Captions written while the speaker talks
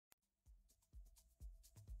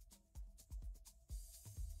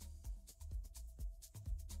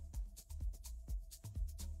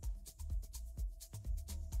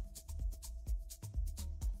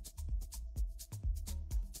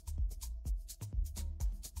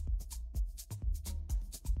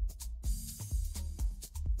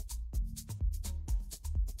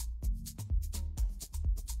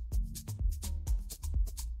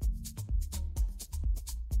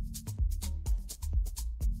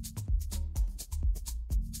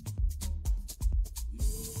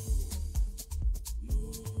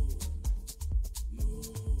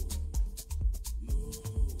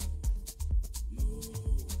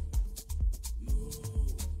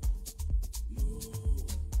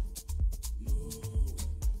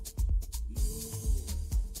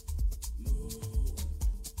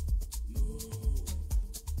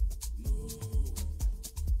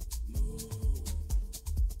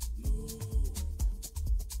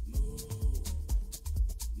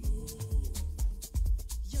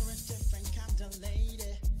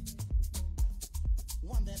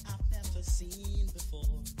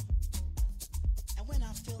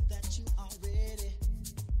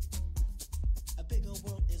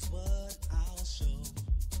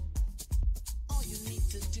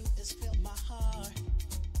to do is fill my heart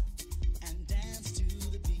and dance to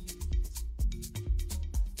the beat.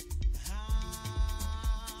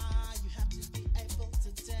 Ah, you have to be able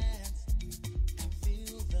to dance and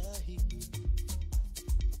feel the heat.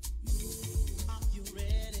 Are you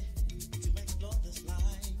ready to explore this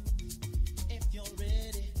life? If you're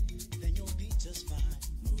ready, then you'll be just fine.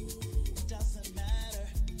 It doesn't matter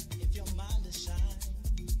if your mind is shy.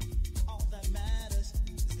 All that matters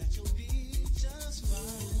is that you'll be just fine.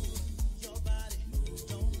 Your body,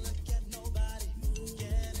 don't look at nobody.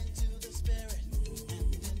 Get into the spirit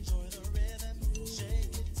and enjoy the rhythm.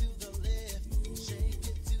 Shake it to the left, shake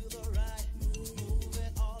it to the right. Move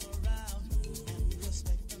it all around and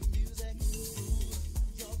respect the music.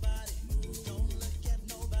 Your body, don't look at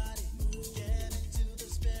nobody. Get into the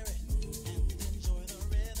spirit and enjoy the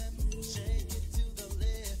rhythm. Shake it to the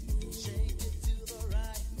left, shake it to the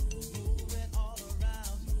right. Move it all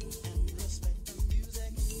around and respect the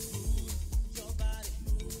music. Your body,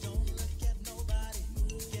 don't look at nobody.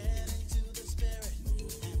 Get into the spirit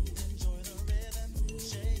and enjoy the rhythm.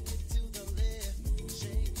 Shake it to the left,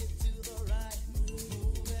 shake it to the right.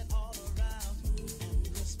 Move it all around and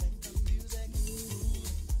respect the music.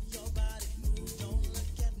 Your body, don't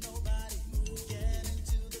look at nobody. Get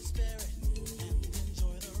into the spirit and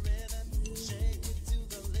enjoy the rhythm. Shake it to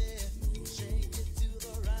the left, shake it to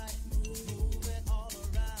the right. Move it all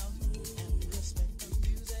around and respect the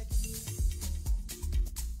music.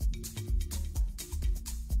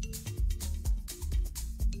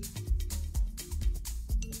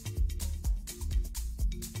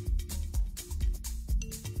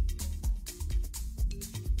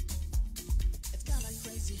 It's kinda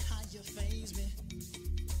crazy how you faze me.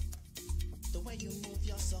 The way you move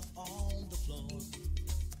yourself on the floor.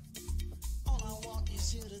 All I want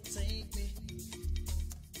is you to take me,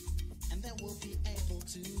 and then we'll be able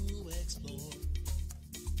to explore.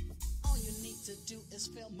 All you need to do is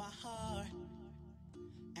fill my heart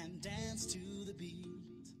and dance to the beat.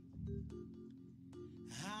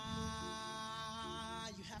 Ah,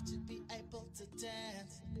 you have to be able to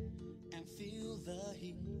dance and feel the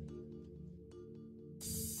heat.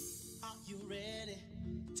 Are you ready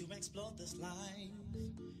to explore this life?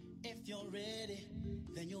 If you're ready,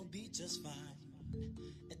 then you'll be just fine.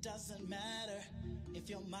 It doesn't matter if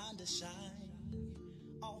your mind is shy.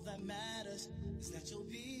 All that matters is that you'll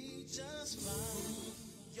be just fine.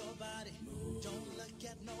 Your body, don't look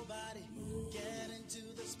at nobody. Get into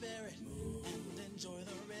the spirit and enjoy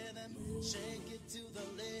the rhythm. Shake it to the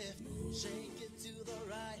left, shake it to the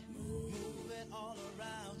right. Move it all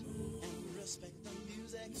around and respect the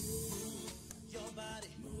music. Your body,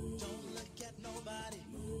 don't look at nobody.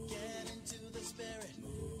 Get into the spirit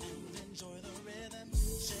and enjoy the rhythm.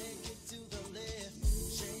 Shake it to the left,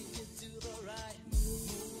 shake it to the right.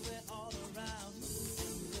 Move it all around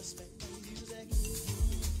and respect the music.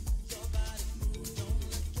 Your body, don't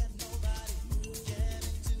look at nobody. Get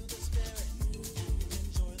into the spirit and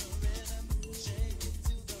enjoy the rhythm. Shake it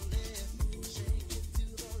to the left, shake it to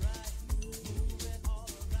the right. Move it all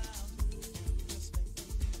around and respect the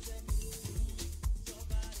music. Your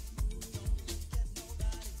body, don't look at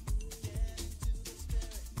nobody. Get into the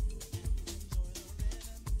spirit and enjoy the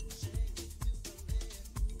rhythm. Shake it to the left,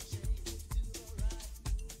 shake it to the right.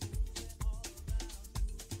 Move it all around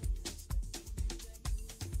and respect the music.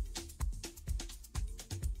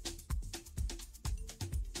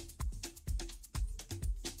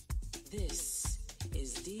 This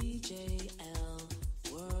is DJ